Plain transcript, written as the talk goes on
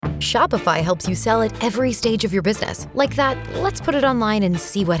Shopify helps you sell at every stage of your business. Like that, let's put it online and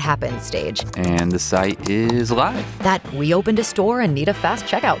see what happens stage. And the site is live. That we opened a store and need a fast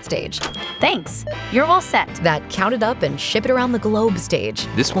checkout stage. Thanks. You're all set. That count it up and ship it around the globe stage.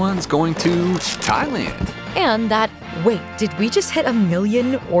 This one's going to Thailand. And that, wait, did we just hit 1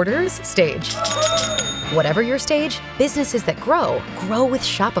 million orders stage? Whatever your stage, businesses that grow with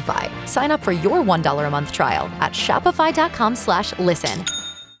Shopify. Sign up for your $1 a month trial at shopify.com/listen.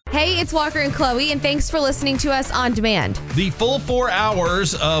 Hey, it's Walker and Chloe, and thanks for listening to us on demand. The full 4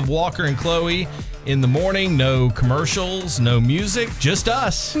 hours of Walker and Chloe in the morning. No commercials, no music, just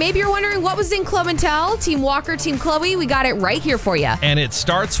us. Maybe you're wondering what was in Club and Tell. Team Walker, Team Chloe, we got it right here for you. And it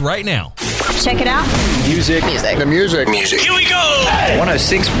starts right now. Check it out. Music. The music. Here we go.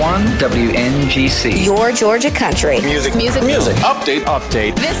 106.1 WNGC. Your Georgia country. Music.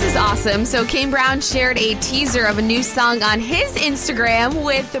 Update. This is awesome. So Kane Brown shared a teaser of a new song on his Instagram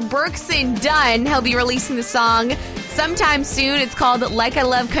with Brooks and Dunn. He'll be releasing the song sometime soon. It's called Like I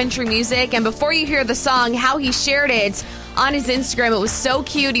Love Country Music. And before you hear the song, how he shared it on his Instagram, it was so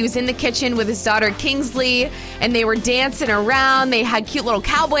cute. He was in the kitchen with his daughter Kingsley, and they were dancing around. They had cute little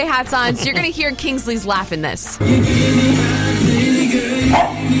cowboy hats on. So you're going to hear Kingsley's laugh in this.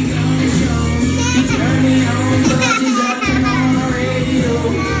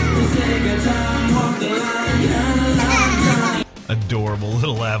 Adorable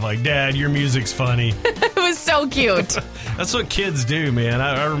little laugh like, Dad, your music's funny. It was so cute. That's what kids do, man.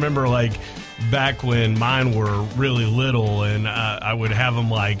 I remember like back when mine were really little, and I would have them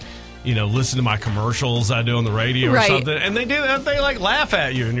like, you know, listen to my commercials I do on the radio or something, and they do that. They like laugh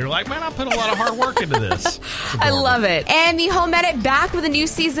at you, and you're like, man, I put a lot of hard work into this. I love it. And the Home Edit back with a new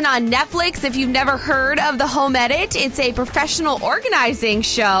season on Netflix. If you've never heard of the Home Edit, it's a professional organizing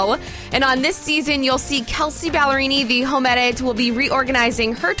show. And on this season, you'll see Kelsey Ballerini, the Home Edit, will be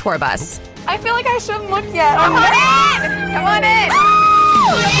reorganizing her tour bus. I feel like I shouldn't look yet. Come on in.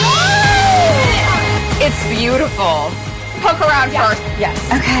 It's beautiful. Poke around first. Yes.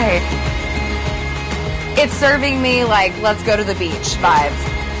 Okay. It's serving me like let's go to the beach vibes.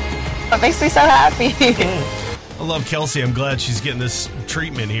 That makes me so happy. I love Kelsey. I'm glad she's getting this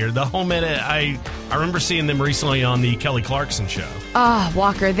treatment here. The Home Edit, I remember seeing them recently on the Kelly Clarkson show. Oh,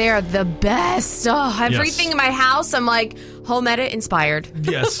 Walker, they're the best. Oh, everything in my house, I'm like, Home Edit inspired.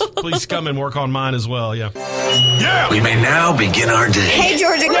 Yes, please come and work on mine as well, yeah. We may now begin our day. Hey,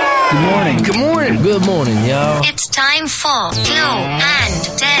 Georgia. Good morning. Good morning, y'all. It's time for Flo and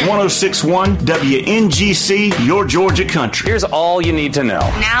Ted. 106.1 WNGC, your Georgia country. Here's all you need to know.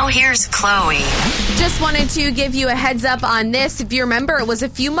 Now here's Chloe. Just wanted to give you a heads up on this. If you remember, it was a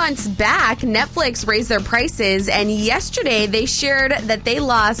few months back, Netflix raised their prices, and yesterday they shared that they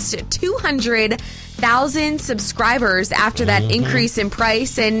lost 200,000 subscribers after that increase in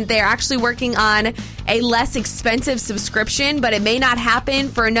price, and they're actually working on a less expensive subscription, but it may not happen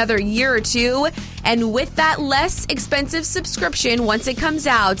for another year or two. And with that less expensive subscription, once it comes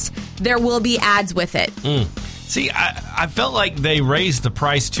out, there will be ads with it. See, I felt like they raised the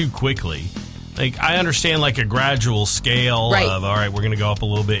price too quickly. Like, I understand like a gradual scale of, all right, we're going to go up a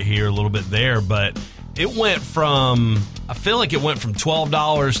little bit here, a little bit there, but it went from, I feel like it went from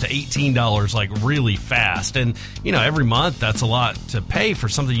 $12 to $18 like really fast. And, you know, every month that's a lot to pay for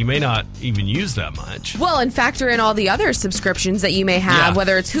something you may not even use that much. Well, and factor in all the other subscriptions that you may have,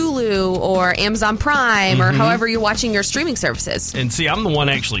 whether it's Hulu or Amazon Prime or however you're watching your streaming services. And see, I'm the one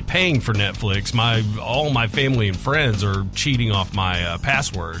actually paying for Netflix. All my family and friends are cheating off my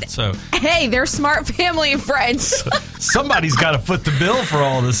password. So hey, they're smart family and friends. Somebody's got to foot the bill for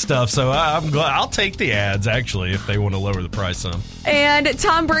all this stuff. So I'm glad I'll take the ads actually if they want to lower the price some. And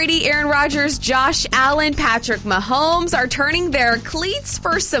Tom Brady, Aaron Rodgers, Josh Allen, Patrick Mahomes are turning their cleats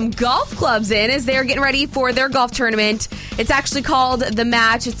for some golf clubs in as they're getting ready for their golf tournament. It's actually called The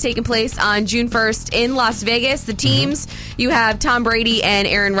Match. It's taking place on June 1st in Las Vegas. The teams, you have Tom Brady and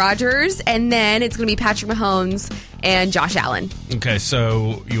Aaron Rodgers, and then it's going to be Patrick Mahomes and Josh Allen. Okay,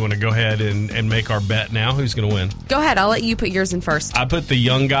 so you want to go ahead and make our bet now? Who's going to win? Go ahead. I'll let you put yours in first. I put the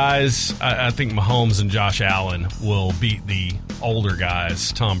young guys. I think Mahomes and Josh Allen will beat the older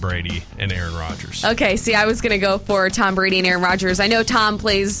guys, Tom Brady and Aaron Rodgers. Okay, see, I was going to go for Tom Brady and Aaron Rodgers. I know Tom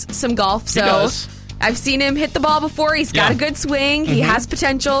plays some golf, so he does. I've seen him hit the ball before. He's got a good swing. He has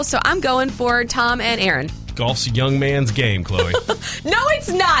potential, so I'm going for Tom and Aaron. Golf's a young man's game, Chloe. No, it's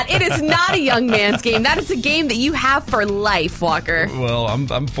not. It is not a young man's game. That is a game that you have for life, Walker. Well,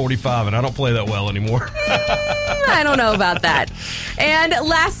 I'm 45 and I don't play that well anymore. I don't know about that. And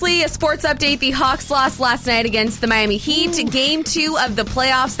lastly, a sports update. The Hawks lost last night against the Miami Heat. Game 2 of the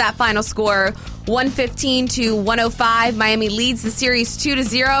playoffs. That final score, 115-105. Miami leads the series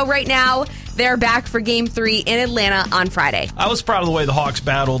 2-0 right now. They're back for Game 3 in Atlanta on Friday. I was proud of the way the Hawks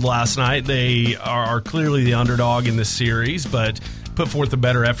battled last night. They are clearly the underdog in this series, but put forth a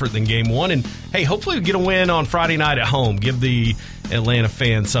better effort than Game 1. And, hey, hopefully we get a win on Friday night at home. Give the Atlanta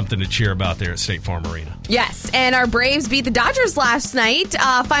fans something to cheer about there at State Farm Arena. Yes, and our Braves beat the Dodgers last night.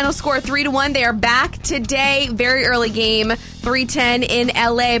 Final score 3-1. They are back today. Very early game, 3:10 in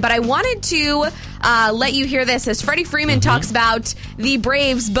L.A. But I wanted to let you hear this as Freddie Freeman talks about the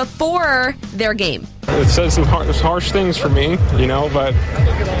Braves before their game. It says some harsh things for me, but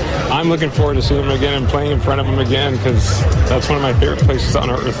I'm looking forward to seeing him again and playing in front of him again because that's one of my favorite places on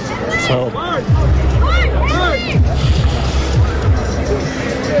earth. So.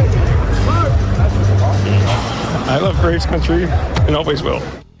 I love Braves country and always will.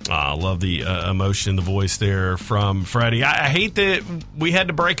 I love the emotion in the voice there from Freddie. I hate that we had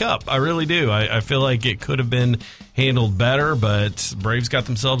to break up. I really do. I feel like it could have been handled better, but Braves got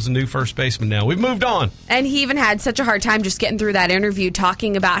themselves a new first baseman now. We've moved on. And he even had such a hard time just getting through that interview,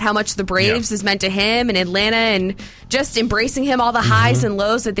 talking about how much the Braves has meant to him and Atlanta and just embracing him, all the highs and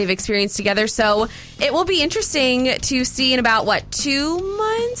lows that they've experienced together. So it will be interesting to see in about, 2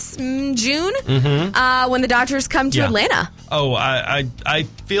 months? June? When the Dodgers come to Atlanta. Oh, I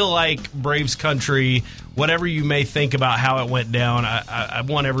feel like Braves country, whatever you may think about how it went down, I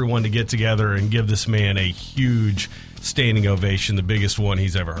want everyone to get together and give this man a huge standing ovation, the biggest one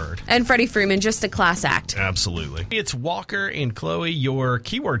he's ever heard. And Freddie Freeman, just a class act. Absolutely. It's Walker and Chloe. Your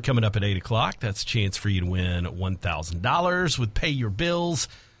keyword coming up at 8 o'clock. That's a chance for you to win $1,000 with Pay Your Bills.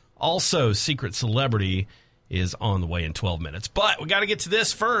 Also, Secret Celebrity is on the way in 12 minutes. But we got to get to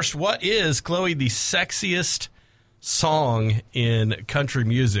this first. What is, Chloe, the sexiest song in country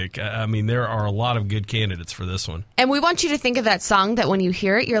music? I mean, there are a lot of good candidates for this one. And we want you to think of that song that when you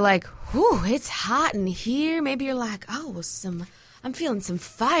hear it, you're like, whew, it's hot in here. Maybe you're like, I'm feeling some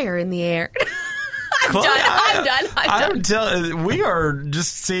fire in the air. I'm done. We are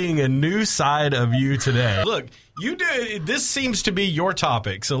just seeing a new side of you today. Look, this seems to be your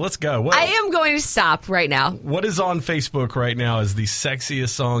topic, so let's go. I am going to stop right now. What is on Facebook right now as the sexiest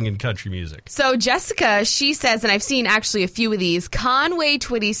song in country music? So Jessica, she says, and I've seen actually a few of these, Conway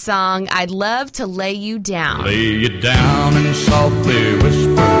Twitty's song, I'd Love to Lay You Down. Lay you down and softly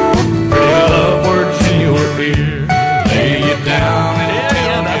whisper pretty love words in your ear. Lay you down and tell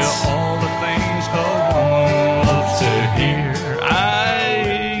you all the things a woman loves to hear.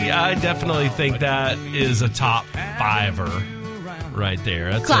 I definitely think that is a top fiver right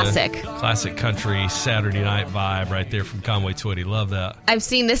there. That's classic. Classic country Saturday night vibe right there from Conway Twitty. Love that. I've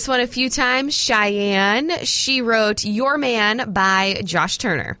seen this one a few times. Cheyenne, she wrote Your Man by Josh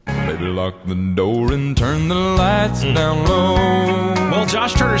Turner. Baby, lock the door and turn the lights down low. Well,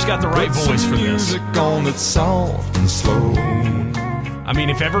 Josh Turner's got the right voice for this. Music on that's soft and slow. I mean,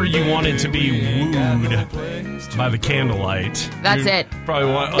 if ever you wanted to be wooed by the candlelight, that's it.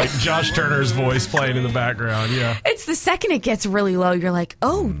 Probably want like Josh Turner's voice playing in the background. Yeah, it's the second it gets really low. You're like,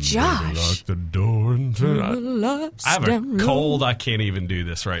 oh, Josh. Lock the door and turn the lights down. I have a cold. I can't even do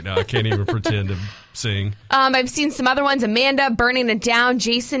this right now. I can't even pretend to sing. I've seen some other ones. Amanda, Burning It Down,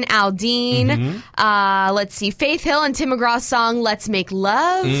 Jason Aldean. Let's see, Faith Hill and Tim McGraw's song Let's Make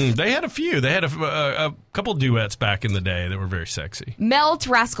Love. They had a few. They had a couple duets back in the day that were very sexy. Melt,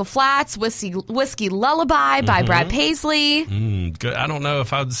 Rascal Flatts, Whiskey Lullaby by Brad Paisley. Good. I don't know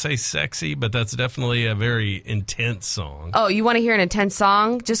if I would say sexy, but that's definitely a very intense song. Oh, you want to hear an intense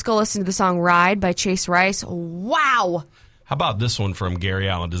song? Just go listen to the song Ride by Chase Rice. Wow. How about this one from Gary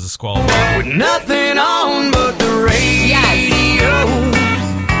Allen? Does this qualify? With nothing on but the radio. Yes.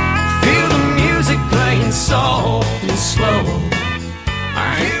 Feel the music playing soft and slow.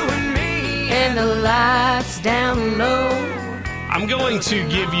 You and me and the lights down low. I'm going to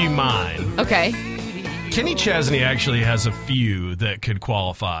give you mine. Okay. Kenny Chesney actually has a few that could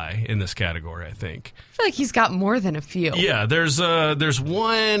qualify in this category, I think. I feel like he's got more than a few. Yeah, there's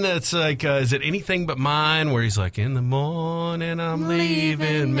one that's like, is it Anything But Mine, where he's like, in the morning I'm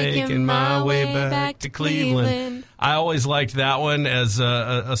leaving, making my way back to Cleveland. I always liked that one as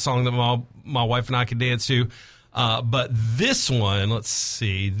a song that my wife and I could dance to. But this one, let's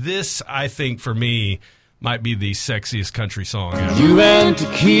see, this I think for me might be the sexiest country song ever. You and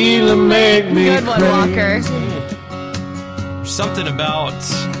tequila make me good one, Walker. Something about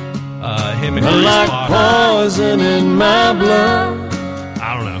Him and Chris like Potter. poison in my blood.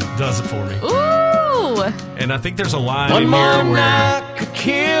 I don't know. Does it for me. Ooh. And I think there's a line One in more here where night could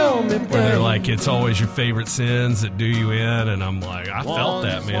kill me, where they're like, it's always your favorite sins that do you in. And I'm like, I felt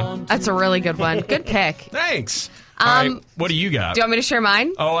that, man. That's a really good one. Good pick. Thanks. All right, what do you got? Do you want me to share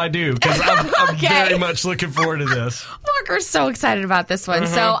mine? Oh, I do, because I'm Okay. very much looking forward to this. Walker's so excited about this one.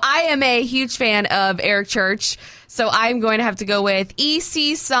 So I am a huge fan of Eric Church. So I'm going to have to go with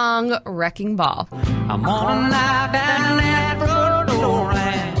EC song Wrecking Ball. I'm gonna lie down that front door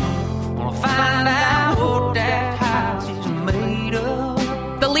and wanna find out what that house is made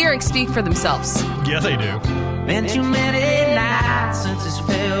of. The lyrics speak for themselves. Yeah, they do. Been too many nights since it's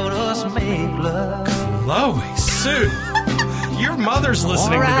felt us make love. Chloe, Sue, your mother's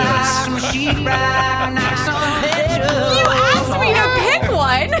listening to this. You asked me to pick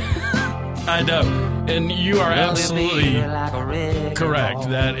one. I know. And you are absolutely correct.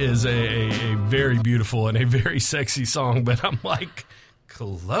 That is a very beautiful and a very sexy song. But I'm like,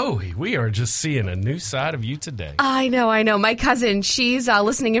 Chloe, we are just seeing a new side of you today. I know. My cousin, she's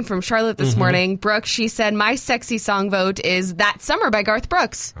listening in from Charlotte this morning. Brooke, she said, my sexy song vote is That Summer by Garth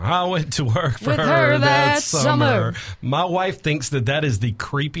Brooks. I went to work for With her that summer. My wife thinks that is the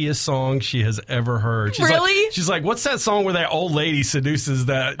creepiest song she has ever heard. Really? She's like, what's that song where that old lady seduces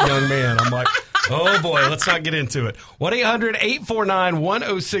that young man? I'm like, oh boy, let's not get into it.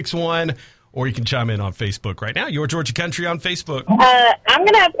 1-800-849-1061. Or you can chime in on Facebook right now. Your Georgia Country on Facebook. I'm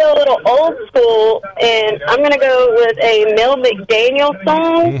going to have to go a little old school, and I'm going to go with a Mel McDaniel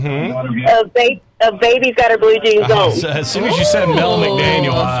song of Baby's Got Her Blue Jeans On. As soon as you said Mel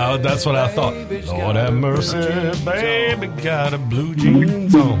McDaniel, that's what I thought. Lord have mercy, baby got a blue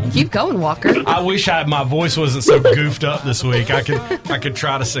jeans on. Keep going, Walker. I wish my voice wasn't so goofed up this week. I could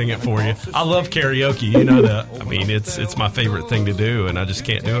try to sing it for you. I love karaoke, you know that. I mean, it's my favorite thing to do, and I just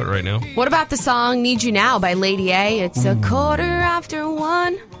can't do it right now. What about the song Need You Now by Lady A? It's a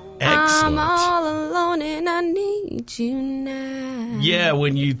 1:15. Excellent. I'm all alone and I need you now. Yeah,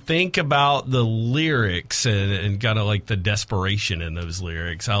 when you think about the lyrics and kind of like the desperation in those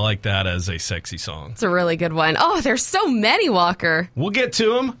lyrics, I like that as a sexy song. It's a really good one. Oh, there's so many, Walker. We'll get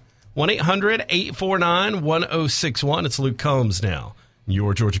to them. 1-800-849-1061. It's Luke Combs now.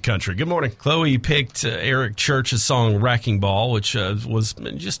 Your Georgia Country. Good morning. Chloe picked Eric Church's song Wrecking Ball, which was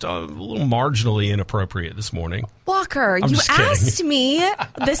just a little marginally inappropriate this morning. Walker, you asked me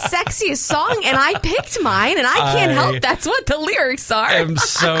the sexiest song, and I picked mine, and I can't help that's what the lyrics are. I'm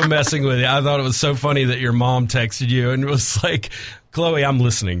so messing with you. I thought it was so funny that your mom texted you and was like, Chloe, I'm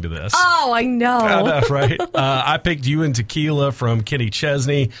listening to this. Oh, I know. I know, right? I picked You and Tequila from Kenny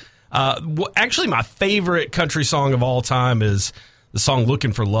Chesney. Actually, my favorite country song of all time is the song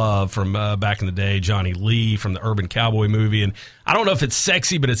Looking for Love from back in the day, Johnny Lee from the Urban Cowboy movie. And I don't know if it's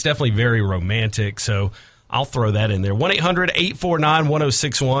sexy, but it's definitely very romantic. So I'll throw that in there.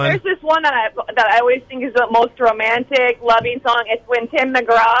 1-800-849-1061. There's this one that I always think is the most romantic, loving song. It's when Tim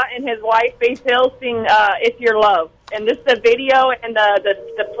McGraw and his wife, Faith Hill, sing It's Your Love. And just the video and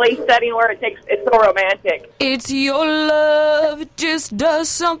the place setting where it's so romantic. It's your love, it just does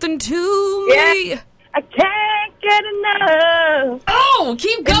something to me. Yeah. I can't get enough. Oh,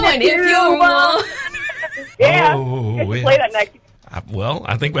 keep going if you want. Yeah. Oh, Let's play that next. Well,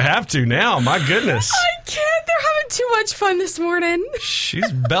 I think we have to now. My goodness. I can't. They're having too much fun this morning. She's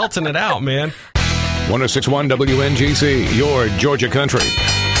belting it out, man. 1061 WNGC, your Georgia Country.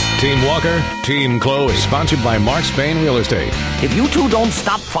 Team Walker, Team Chloe, sponsored by Mark Spain Real Estate. If you two don't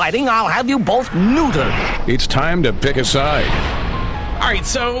stop fighting, I'll have you both neutered. It's time to pick a side. All right,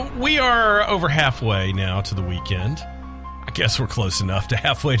 so we are over halfway now to the weekend. I guess we're close enough to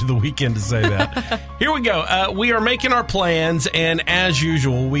halfway to the weekend to say that. Here we go. We are making our plans, and as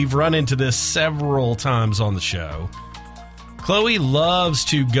usual, we've run into this several times on the show. Chloe loves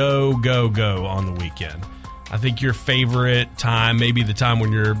to go on the weekend. I think your favorite time, maybe the time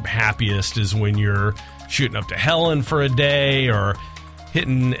when you're happiest, is when you're shooting up to Helen for a day or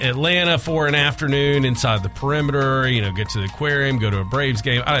hitting Atlanta for an afternoon inside the perimeter, get to the aquarium, go to a Braves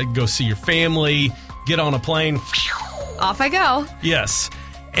game, go see your family, get on a plane. Off I go. Yes.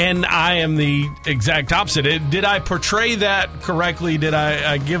 And I am the exact opposite. Did I portray that correctly? Did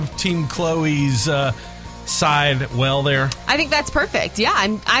I give Team Chloe's side well there? I think that's perfect. Yeah,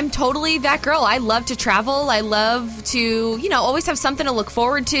 I'm totally that girl. I love to travel. I love to, always have something to look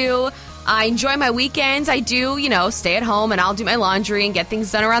forward to. I enjoy my weekends. I do, stay at home and I'll do my laundry and get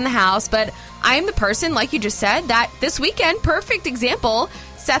things done around the house. But I am the person, like you just said, that this weekend, perfect example,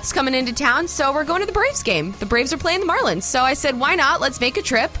 Seth's coming into town, so we're going to the Braves game. The Braves are playing the Marlins. So I said, why not? Let's make a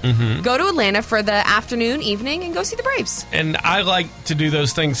trip, go to Atlanta for the afternoon, evening, and go see the Braves. And I like to do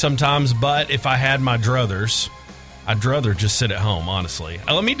those things sometimes, but if I had my druthers, I'd rather just sit at home, honestly.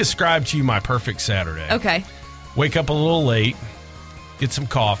 Let me describe to you my perfect Saturday. Okay. Wake up a little late, get some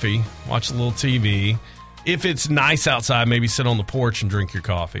coffee, watch a little TV. If it's nice outside, maybe sit on the porch and drink your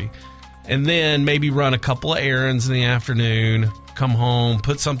coffee. And then maybe run a couple of errands in the afternoon, come home,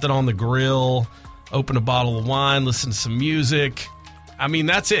 put something on the grill, open a bottle of wine, listen to some music. I mean,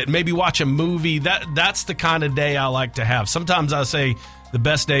 that's it. Maybe watch a movie. That's the kind of day I like to have. Sometimes I say the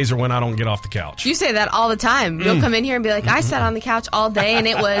best days are when I don't get off the couch. You say that all the time. You'll come in here and be like, I sat on the couch all day, and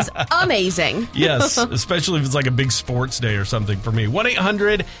it was amazing. Yes, especially if it's like a big sports day or something for me.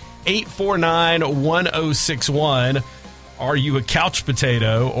 1-800-849-1061. Are you a couch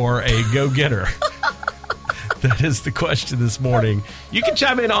potato or a go-getter? That is the question this morning. You can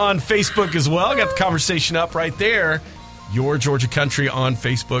chime in on Facebook as well. Got the conversation up right there. Your Georgia Country on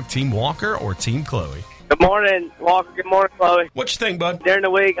Facebook. Team Walker or Team Chloe? Good morning, Walker. Good morning, Chloe. What you think, bud? During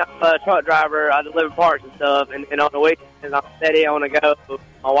the week, I'm a truck driver. I deliver parts and stuff. And on the weekends, I'm steady on the go.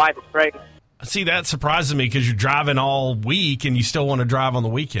 My wife is pregnant. See, that surprises me because you're driving all week and you still want to drive on the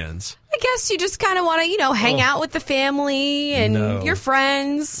weekends. I guess you just kind of want to, hang out with the family and your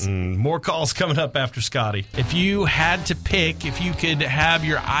friends. More calls coming up after Scotty. If you had to pick, if you could have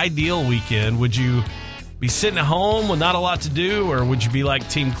your ideal weekend, would you be sitting at home with not a lot to do, or would you be like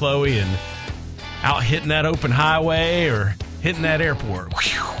Team Chloe and out hitting that open highway or hitting that airport?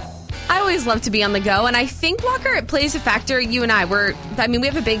 Whew. I always love to be on the go, and I think, Walker, it plays a factor. You and I, we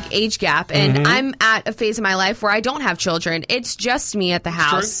have a big age gap, and I'm at a phase of my life where I don't have children. It's just me at the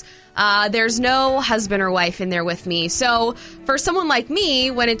house. There's no husband or wife in there with me. So for someone like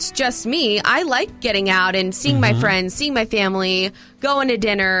me, when it's just me, I like getting out and seeing my friends, seeing my family, going to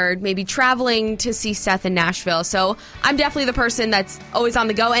dinner, maybe traveling to see Seth in Nashville. So I'm definitely the person that's always on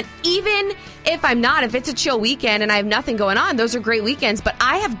the go. And even if I'm not, if it's a chill weekend and I have nothing going on, those are great weekends. But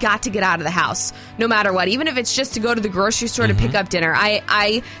I have got to get out of the house no matter what. Even if it's just to go to the grocery store to pick up dinner.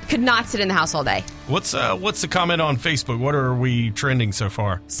 I could not sit in the house all day. What's the comment on Facebook? What are we trending so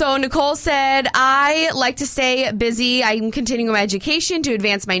far? So Nicole said, I like to stay busy. I'm continuing my education to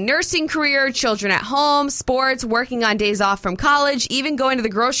advance my nursing career, children at home, sports, working on days off from college. Even going to the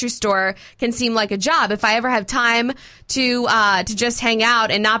grocery store can seem like a job. If I ever have time to just hang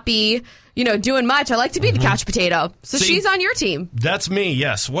out and not be doing much, I like to be the couch potato. So see, she's on your team. That's me,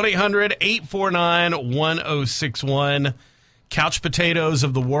 yes. 1-800-849-1061. Couch potatoes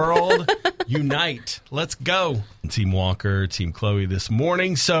of the world, unite. Let's go. Team Walker, Team Chloe this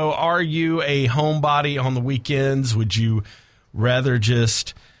morning. So are you a homebody on the weekends? Would you rather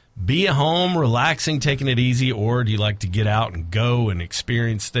just be at home, relaxing, taking it easy, or do you like to get out and go and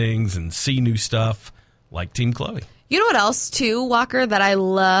experience things and see new stuff like Team Chloe? You know what else, too, Walker, that I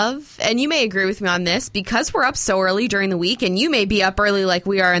love? And you may agree with me on this, because we're up so early during the week, and you may be up early like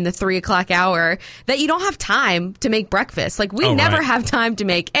we are in the 3 o'clock hour, that you don't have time to make breakfast. Like, we never have time to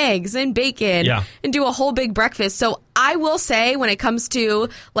make eggs and bacon and do a whole big breakfast. So I will say, when it comes to,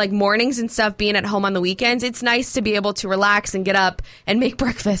 like, mornings and stuff, being at home on the weekends, it's nice to be able to relax and get up and make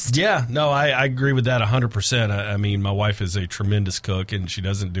breakfast. Yeah, no, I agree with that 100%. I mean, my wife is a tremendous cook, and she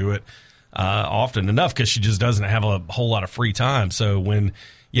doesn't do it often enough because she just doesn't have a whole lot of free time. So when,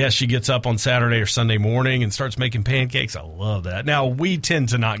 she gets up on Saturday or Sunday morning and starts making pancakes, I love that. Now, we tend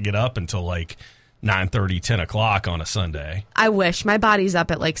to not get up until like 9:30, 10 o'clock on a Sunday. I wish. My body's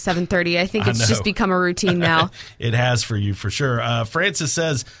up at like 7:30. I think it's just become a routine now. It has for you, for sure. Francis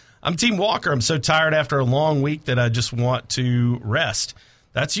says, I'm Team Walker. I'm so tired after a long week that I just want to rest.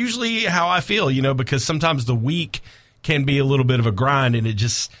 That's usually how I feel, because sometimes the week can be a little bit of a grind, and it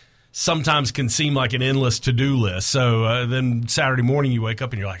just sometimes can seem like an endless to-do list. So then Saturday morning you wake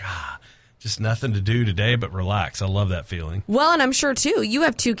up and you're like, just nothing to do today but relax. I love that feeling. Well, and I'm sure, too, you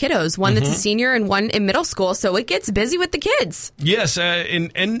have 2 kiddos, one that's a senior and one in middle school, so it gets busy with the kids. Yes,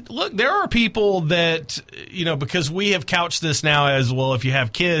 and look, there are people that, because we have couched this now as, well, if you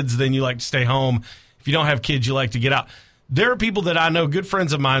have kids, then you like to stay home. If you don't have kids, you like to get out. There are people that I know, good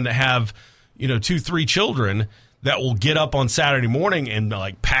friends of mine, that have, 2-3 children that will get up on Saturday morning and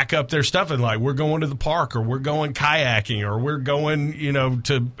like pack up their stuff and like, we're going to the park, or we're going kayaking, or we're going,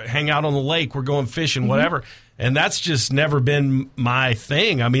 to hang out on the lake, we're going fishing, whatever. And that's just never been my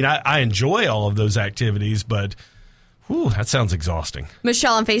thing. I mean, I enjoy all of those activities, but that sounds exhausting.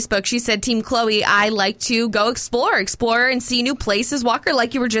 Michelle on Facebook, she said, Team Chloe, I like to go explore and see new places. Walker,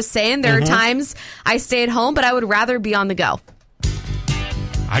 like you were just saying, there are times I stay at home, but I would rather be on the go.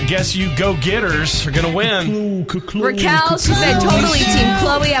 I guess you go-getters are going to win. Raquel, she said, totally Team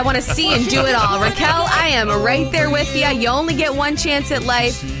Chloe. I want to see and do it all. Raquel, I am right there with you. You only get one chance at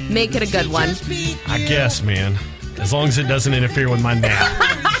life. Make it a good one. I guess, man. As long as it doesn't interfere with my nap.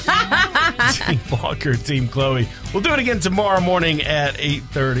 Team Walker, Team Chloe. We'll do it again tomorrow morning at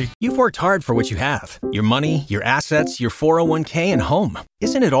 8:30. You've worked hard for what you have. Your money, your assets, your 401k, and home.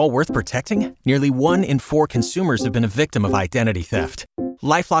 Isn't it all worth protecting? Nearly 1 in 4 consumers have been a victim of identity theft.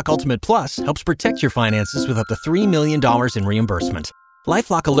 LifeLock Ultimate Plus helps protect your finances with up to $3 million in reimbursement.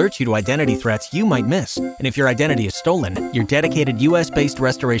 LifeLock alerts you to identity threats you might miss. And if your identity is stolen, your dedicated U.S.-based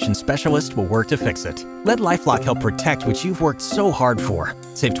restoration specialist will work to fix it. Let LifeLock help protect what you've worked so hard for.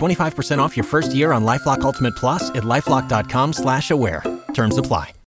 Save 25% off your first year on LifeLock Ultimate Plus at LifeLock.com/aware. Terms apply.